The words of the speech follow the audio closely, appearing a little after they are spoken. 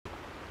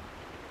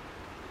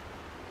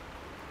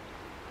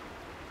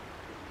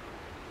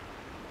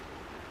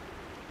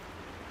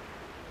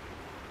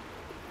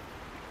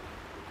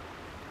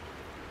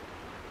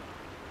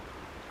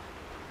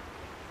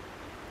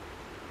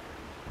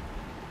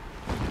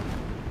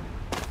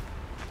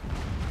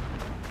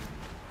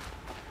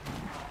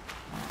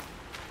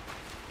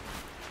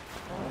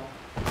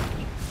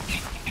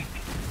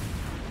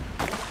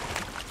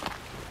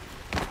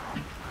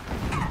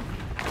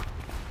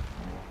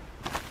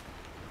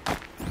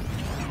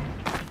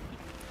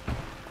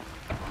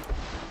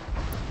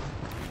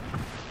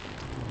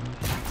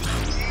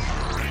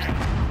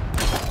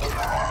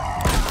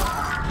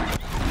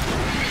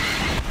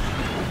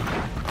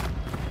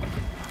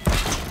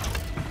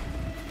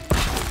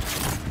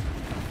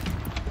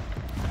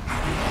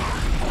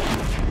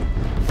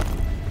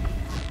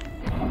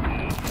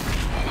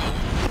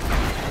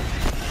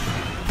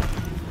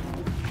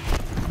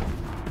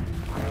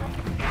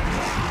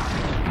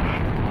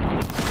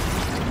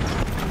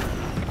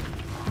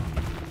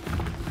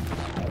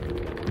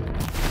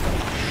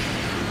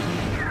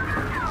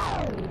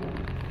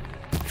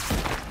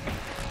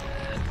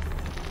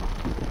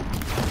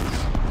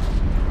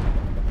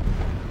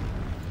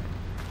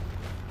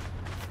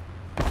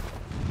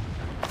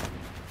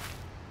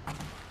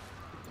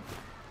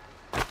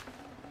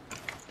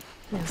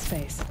No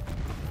space.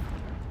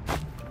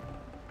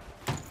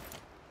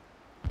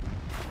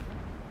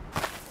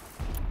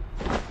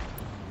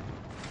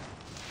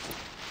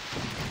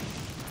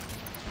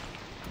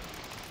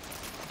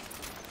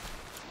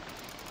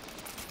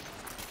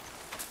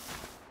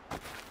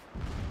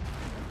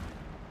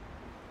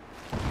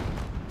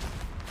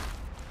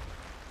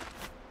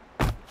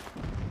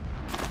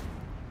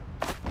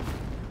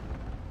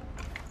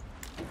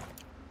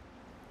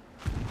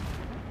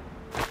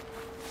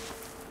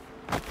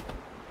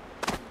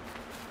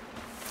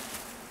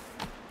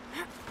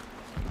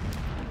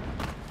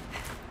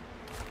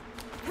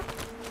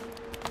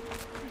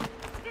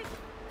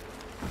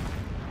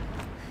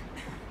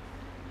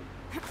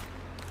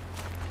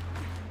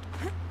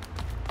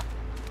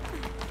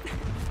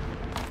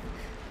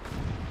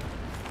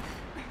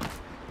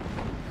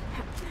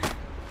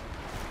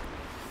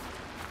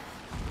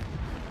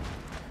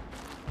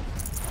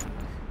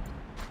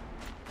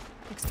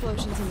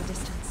 Explosions in the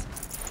distance.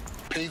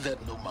 Pay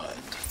that no mind.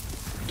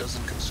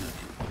 Doesn't concern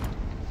you.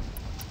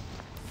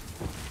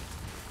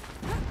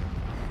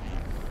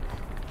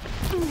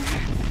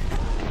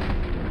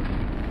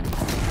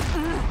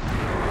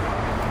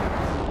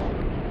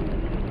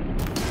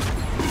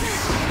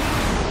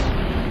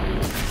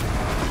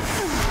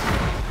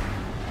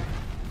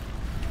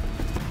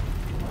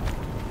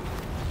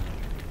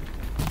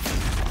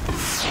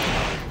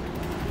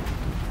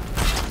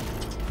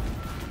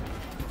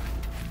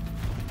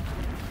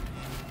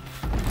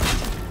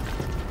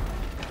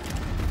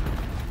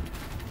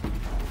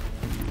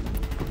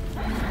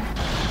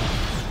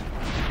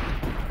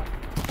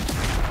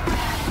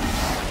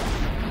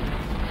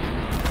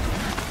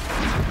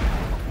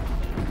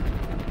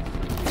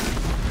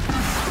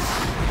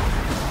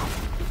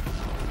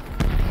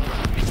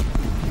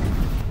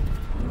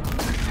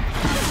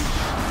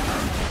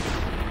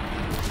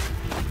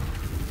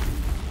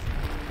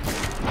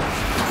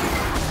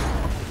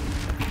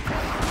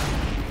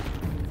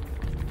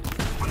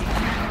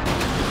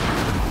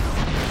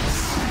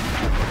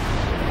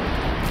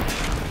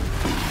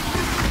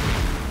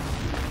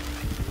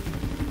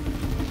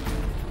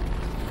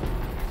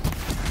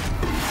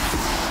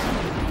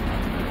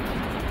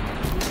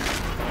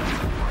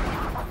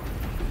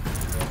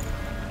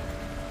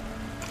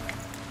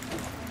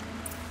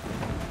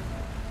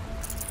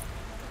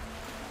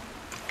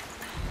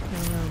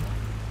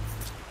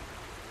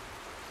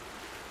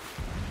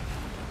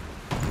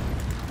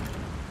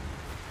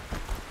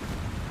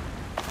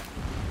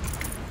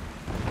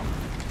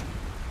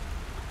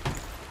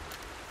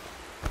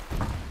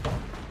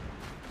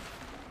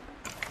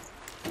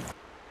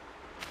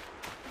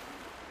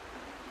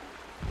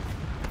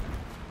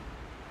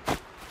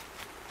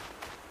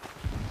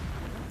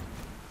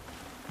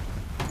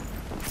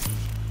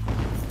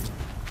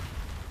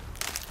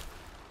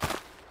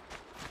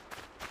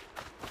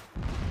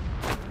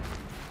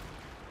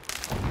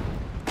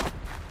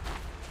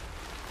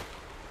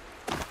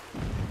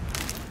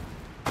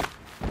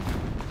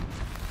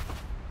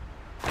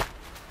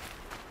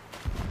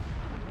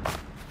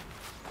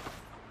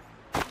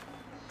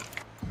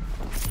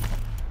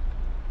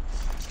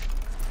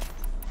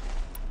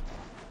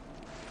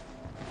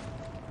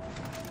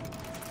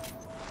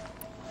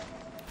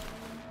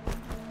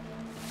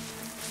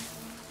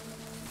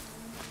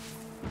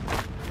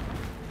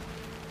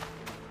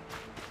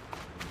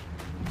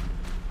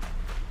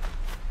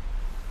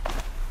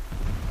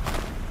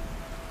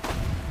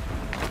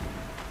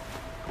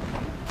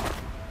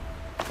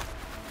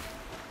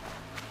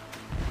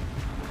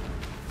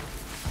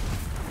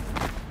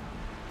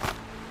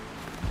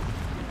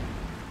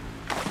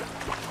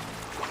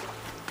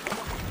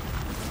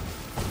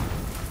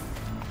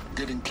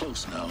 Getting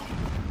close now.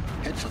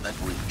 Head for that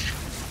ridge.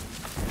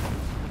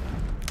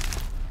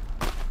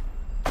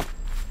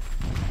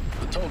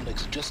 The tall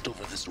neck's just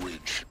over this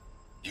ridge.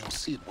 You'll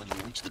see it when you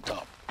reach the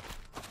top.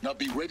 Now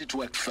be ready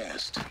to act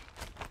fast.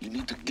 You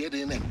need to get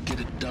in and get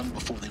it done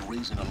before they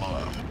raise an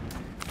alarm.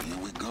 Here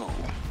we go.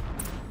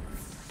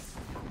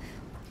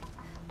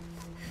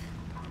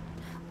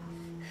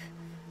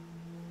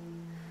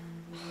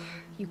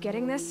 You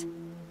getting this?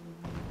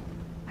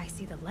 I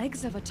see the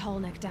legs of a tall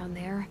neck down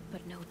there,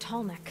 but no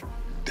tall neck.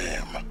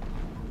 Damn.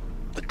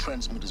 The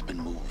transmitter's been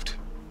moved.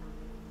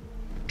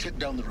 Check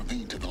down the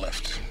ravine to the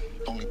left.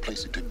 Only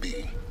place it could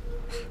be.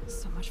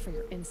 So much for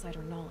your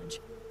insider knowledge.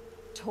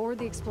 Toward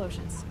the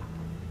explosions.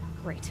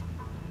 Great.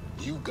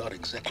 You got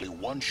exactly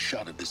one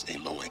shot at this,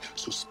 Aloy,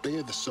 so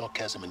spare the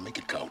sarcasm and make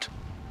it count.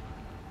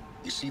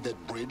 You see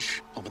that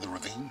bridge over the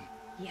ravine?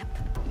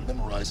 Yep.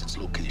 Memorize its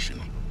location.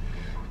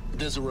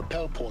 There's a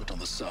rappel point on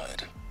the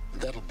side.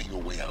 That'll be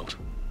your way out.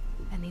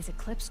 And these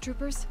Eclipse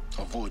troopers?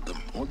 Avoid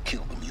them or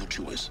kill them, your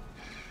choice.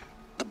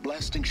 The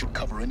blasting should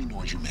cover any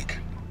noise you make.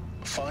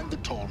 Find the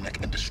tall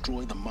neck and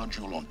destroy the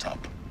module on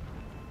top.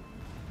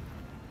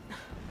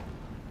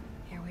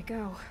 Here we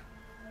go.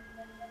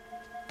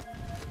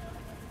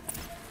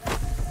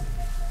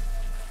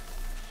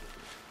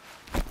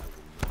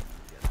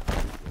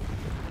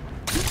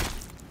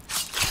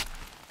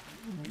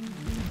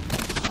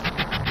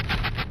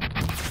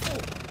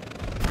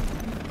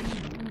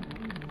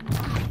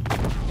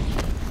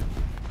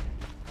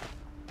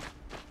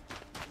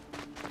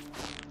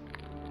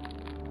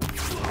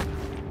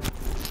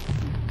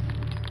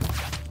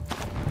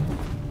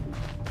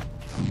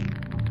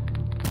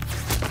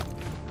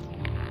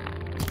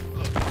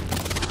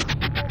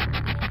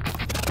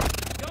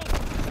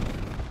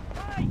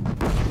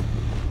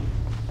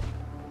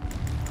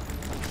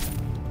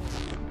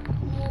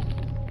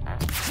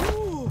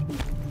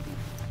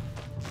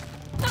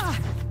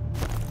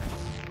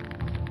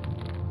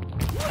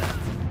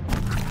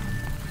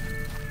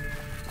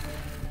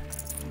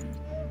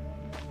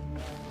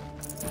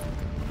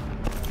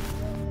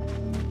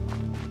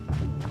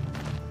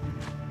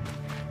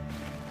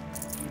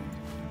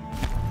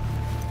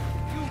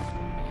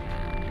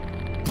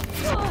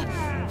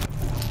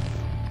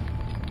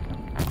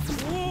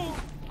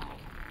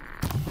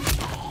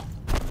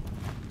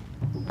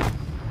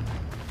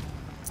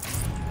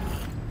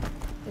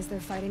 there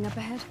fighting up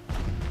ahead?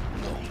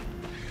 No.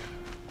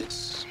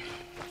 It's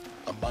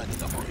a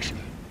mining operation.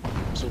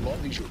 So long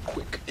as you're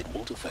quick, it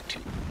won't affect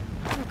you.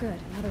 Oh good,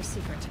 another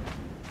secret.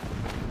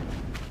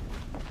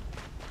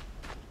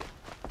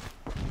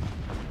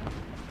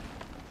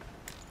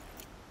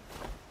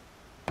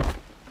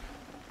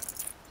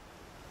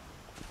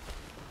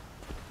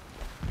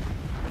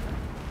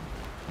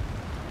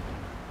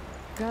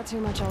 Got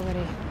too much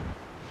already.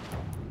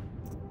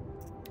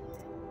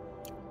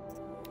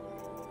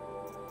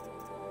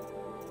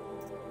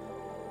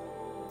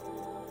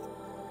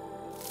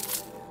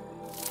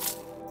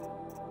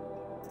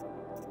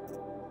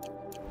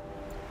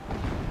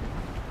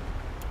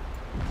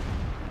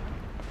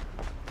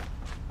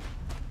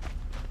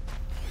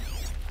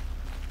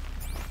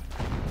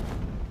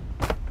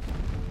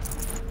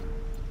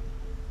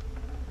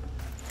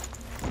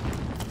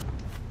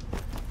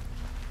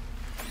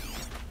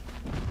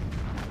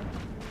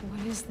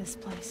 What is this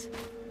place?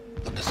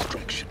 A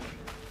distraction.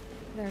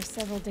 There are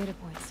several data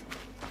points.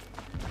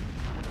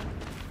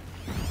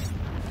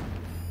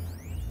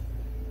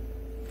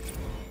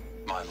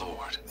 My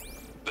lord,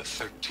 the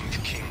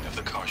 13th king of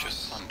the Karja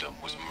Sundom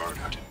was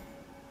murdered.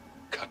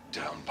 Cut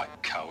down by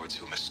cowards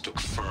who mistook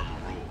firm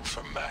rule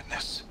for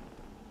madness.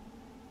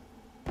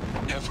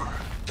 Ever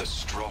the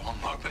strong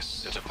are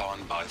beset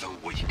upon by the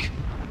weak.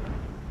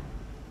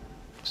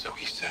 So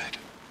he said,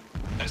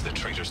 as the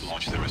traitors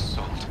launched their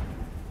assault.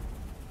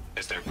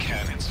 As their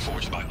cannons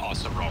forged by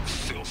Oseram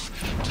filth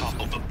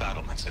toppled the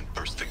battlements and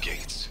burst the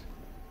gates.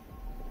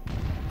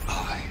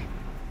 I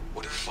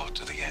would have fought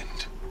to the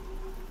end.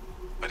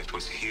 But it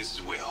was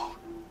his will,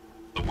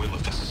 the will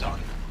of the sun,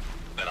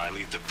 that I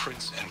lead the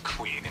prince and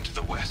queen into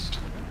the west,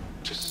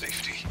 to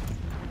safety.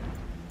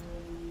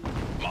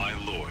 My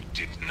lord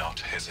did not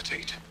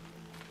hesitate.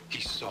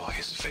 He saw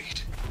his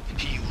fate.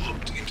 He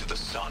looked into the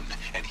sun,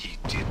 and he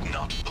did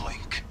not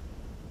blink.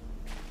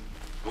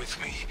 With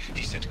me,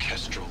 he sent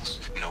kestrels,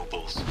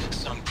 nobles,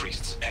 sun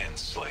priests, and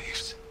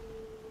slaves.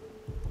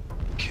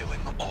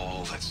 Killing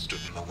all that stood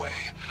in the way,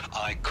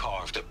 I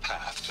carved a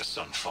path to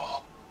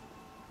Sunfall.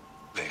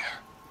 There,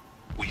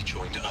 we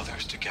joined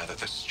others to gather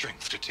the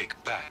strength to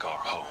take back our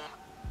home.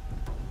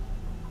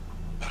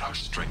 But our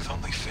strength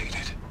only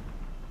faded,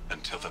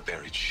 until the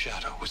buried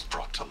shadow was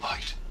brought to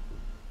light.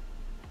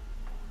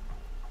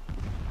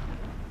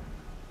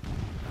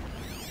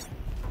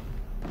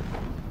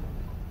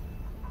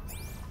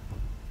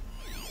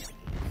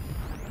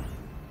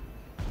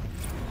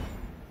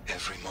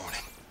 Every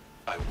morning,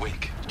 I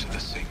wake to the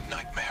same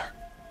nightmare.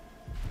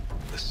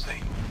 The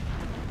same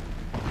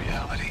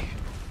reality.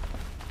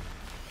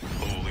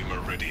 Holy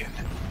Meridian,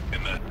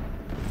 in the...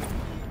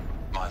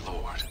 My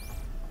lord,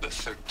 the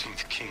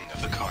 13th king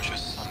of the Karja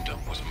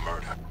Sundom was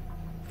murdered.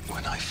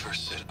 When I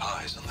first set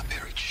eyes on the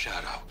buried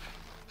shadow,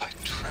 I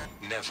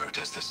trembled. Never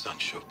does the sun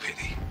show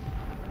pity.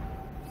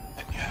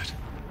 And yet,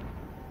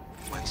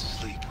 when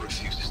sleep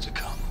refuses to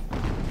come,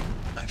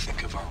 I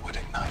think of our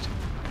wedding night.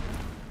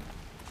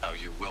 How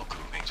you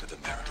welcomed me to the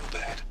marital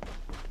bed.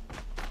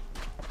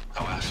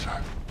 How after,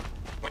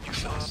 when you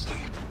fell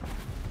asleep,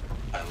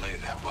 I lay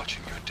there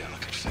watching your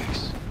delicate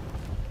face.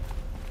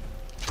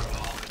 For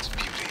all its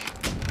beauty,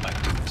 I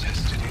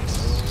detested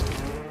its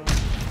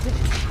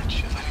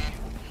fragility.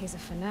 He's a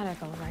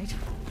fanatic, all right.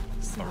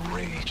 So A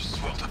rage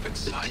swelled up It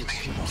inside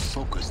gives me. him a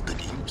focus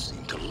that you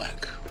seem to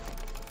lack.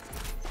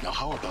 Now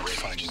how about Rage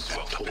finding that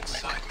swelled up bottleneck?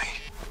 inside me.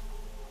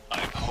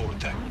 I abhorred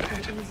that bed.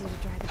 easy to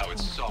dry the How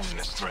its tone down.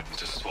 softness threatened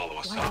to swallow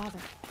us Why up. bother?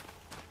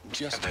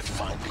 Just And then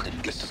find it and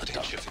the get to the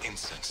top. stench of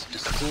incense, the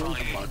Destroy the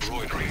fine module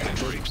embroidery and that let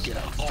it drapes, get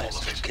out all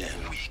fast of as it you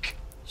can. weak.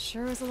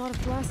 Sure is a lot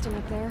of blasting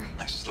up there.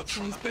 I slipped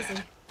from the Sounds busy.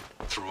 bed,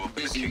 threw open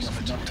the Busy enough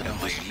casement, not to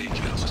and lay notice.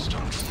 naked on the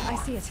stone I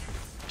floor, see it.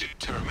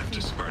 determined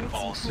to spurn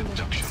all It's some kind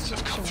seductions of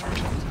structure.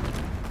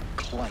 comfort.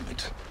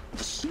 Climate.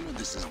 The sooner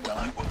this is When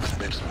I done, woke the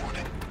the next better.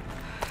 morning,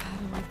 I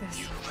don't like this.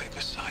 you lay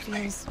beside me,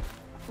 Feels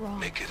wrong.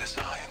 naked as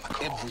I in the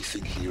cold.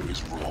 Everything here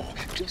is wrong.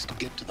 Just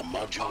get to the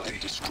module Body and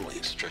destroy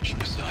it. stretched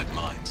beside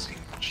mine seemed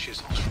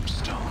chiseled from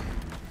stone.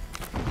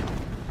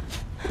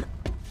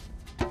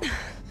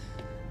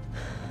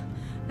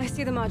 I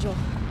see the module.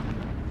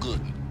 Good.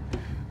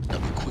 Now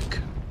be quick.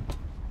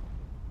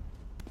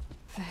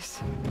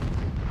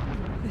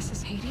 This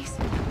is Hades?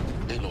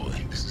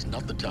 Aloy, this is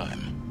not the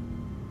time.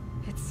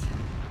 It's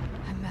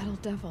a metal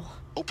devil.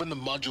 Open the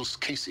module's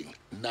casing,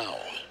 now.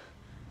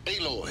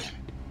 Aloy,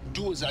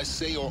 do as I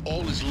say or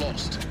all is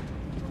lost.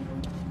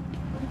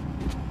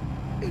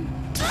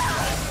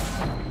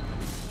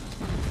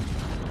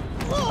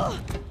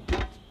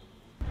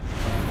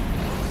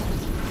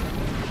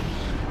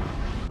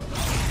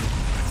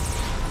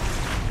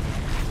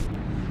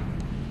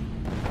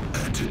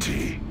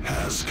 Entity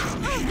has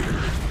come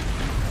here.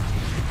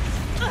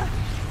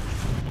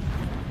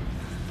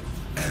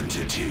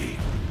 Entity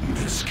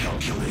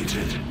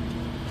miscalculated.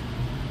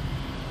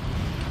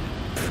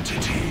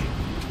 Entity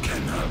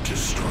cannot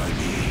destroy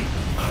me.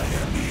 I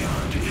am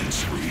beyond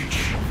its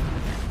reach.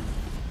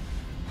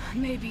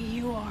 Maybe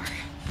you are.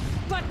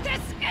 But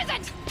this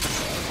isn't!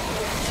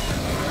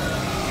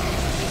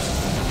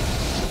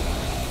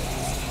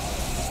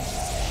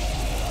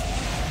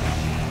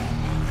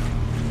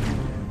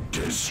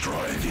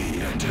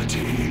 the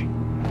entity.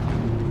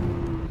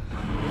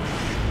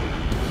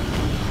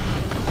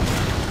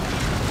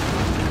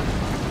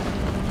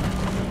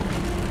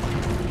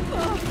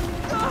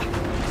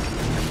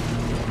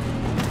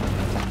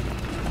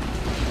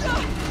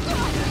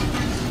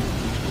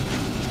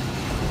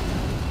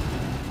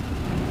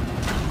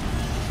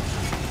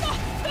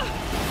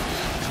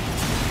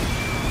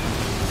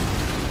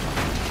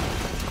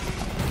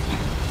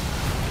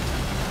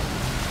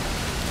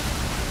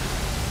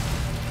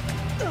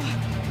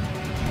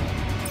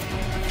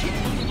 Keep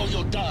moving or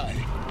you'll die.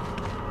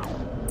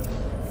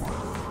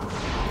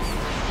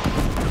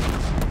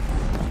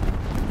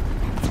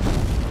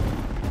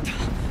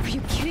 Are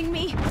you kidding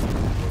me?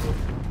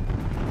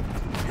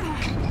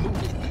 Keep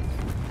moving.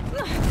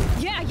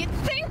 Yeah, you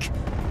think?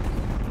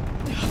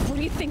 What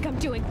do you think I'm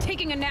doing?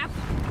 Taking a nap?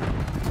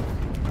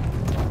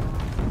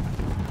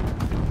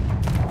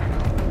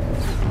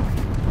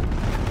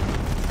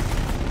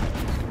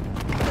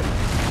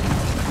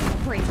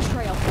 Brave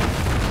trail.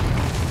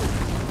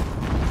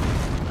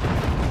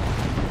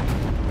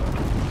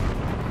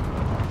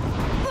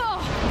 Oh!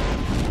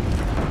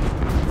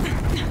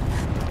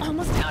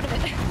 Almost out of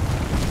it.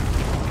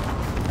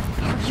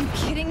 Are you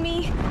kidding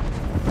me?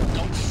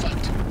 Don't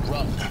fight.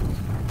 Run.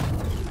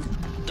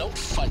 Don't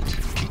fight.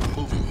 Keep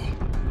moving.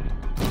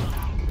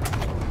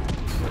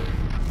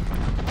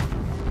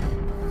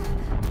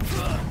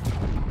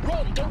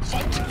 Run. Don't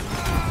fight.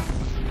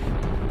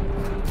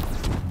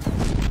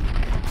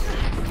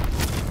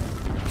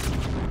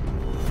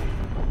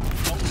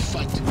 Don't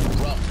fight.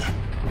 Run.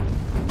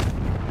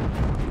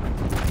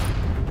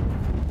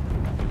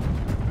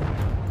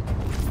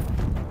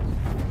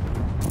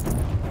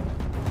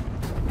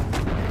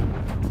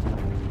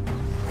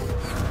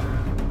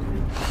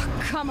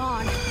 Come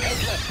on. Head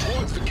left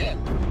towards the camp.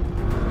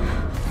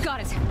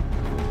 Got it.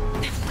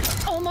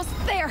 Almost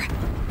there.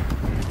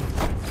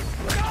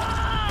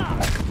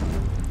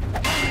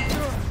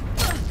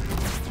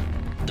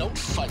 Don't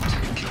fight.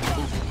 Keep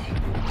moving.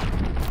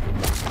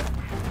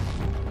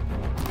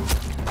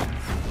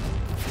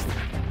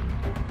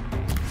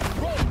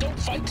 Run. Don't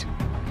fight.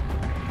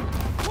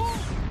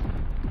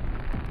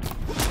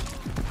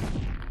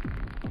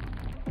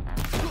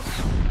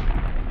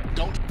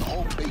 Don't. The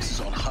whole base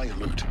is on high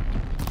alert.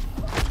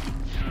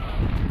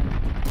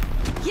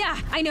 Yeah,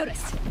 I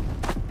noticed.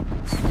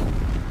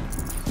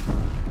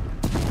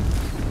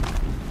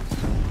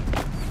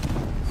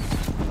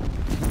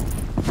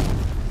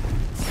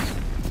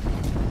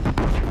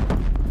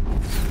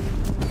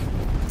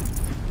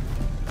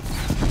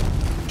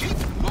 Keep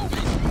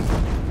moving.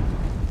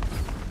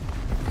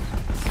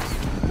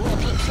 More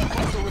clips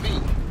across the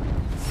ravine.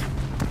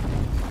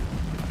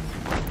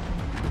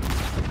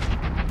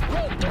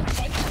 Run. Don't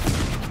fight.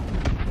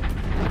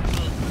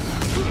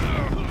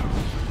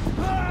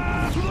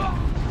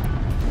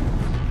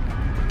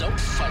 Don't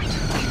fight.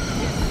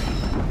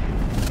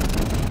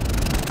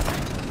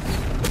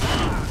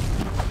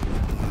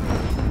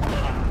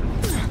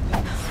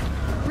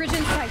 Bridge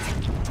in sight.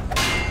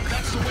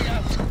 That's the way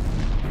out.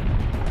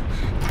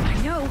 I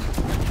know.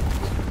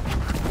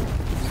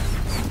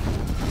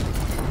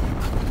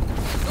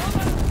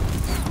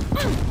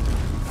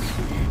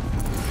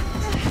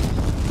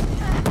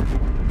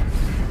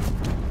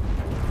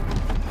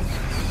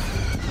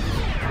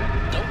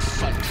 Don't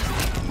fight.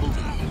 Keep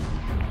moving.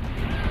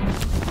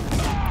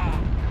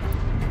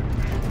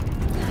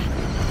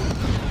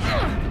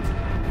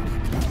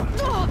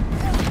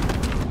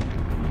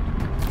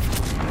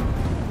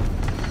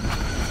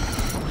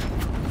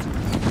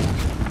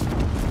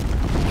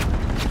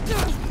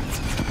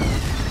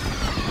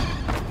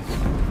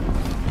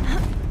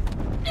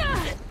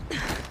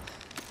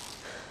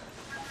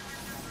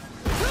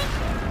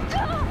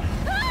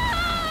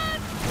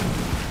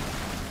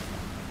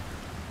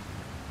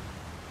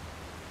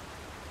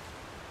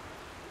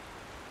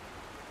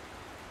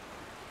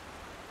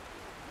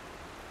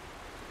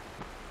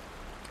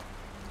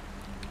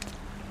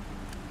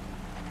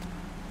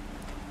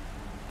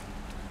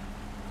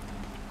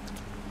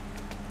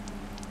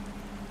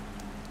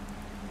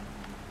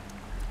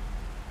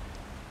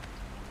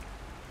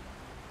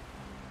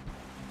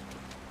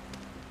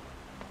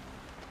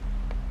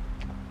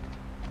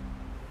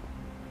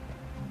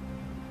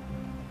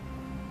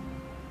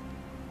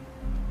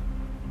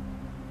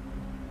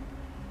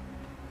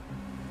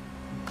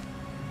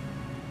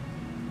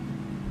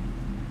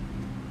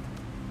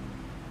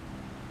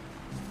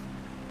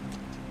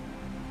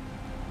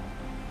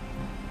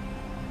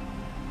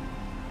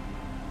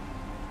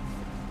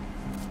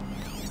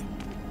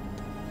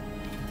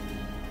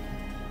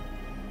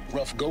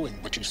 Rough going,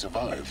 but you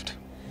survived.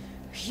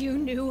 You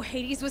knew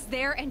Hades was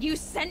there and you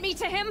sent me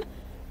to him?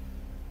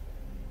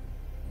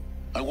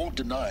 I won't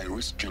deny I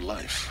risked your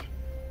life,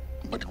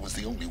 but it was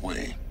the only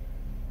way.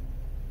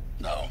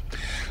 Now,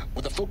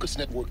 with the focus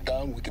network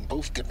down, we can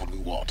both get what we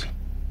want.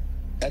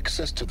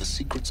 Access to the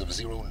secrets of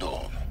Zero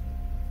Dawn.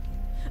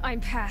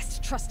 I'm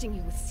past trusting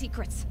you with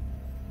secrets.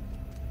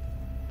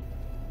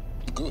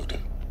 Good.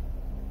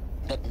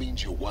 That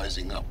means you're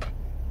wising up.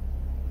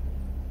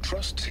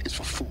 Trust is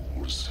for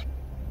fools.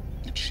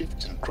 It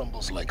shifts and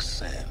crumbles like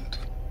sand.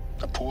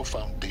 A poor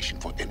foundation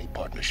for any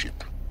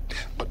partnership.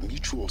 But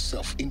mutual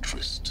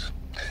self-interest,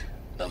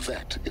 now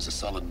that is a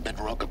solid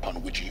bedrock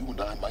upon which you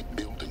and I might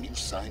build a new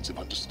science of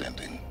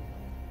understanding.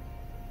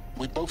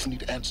 We both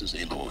need answers,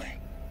 Aloy.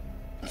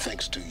 And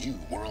thanks to you,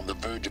 we're on the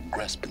verge of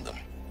grasping them.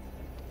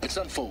 It's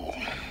unfold.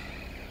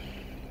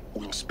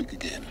 We'll speak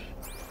again.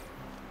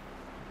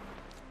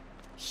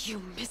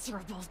 You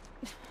miserable...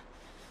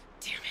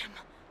 Damn him.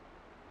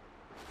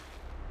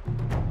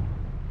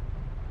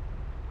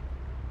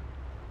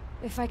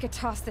 If I could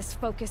toss this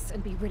focus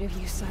and be rid of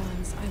you,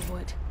 Silence, I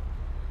would.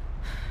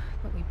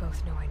 But we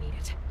both know I need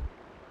it.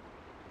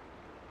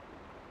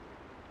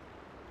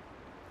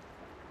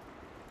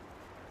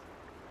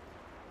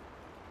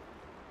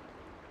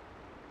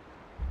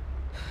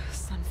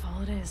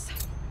 Sunfall it is.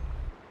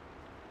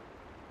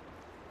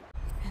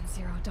 And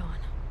Zero Dawn.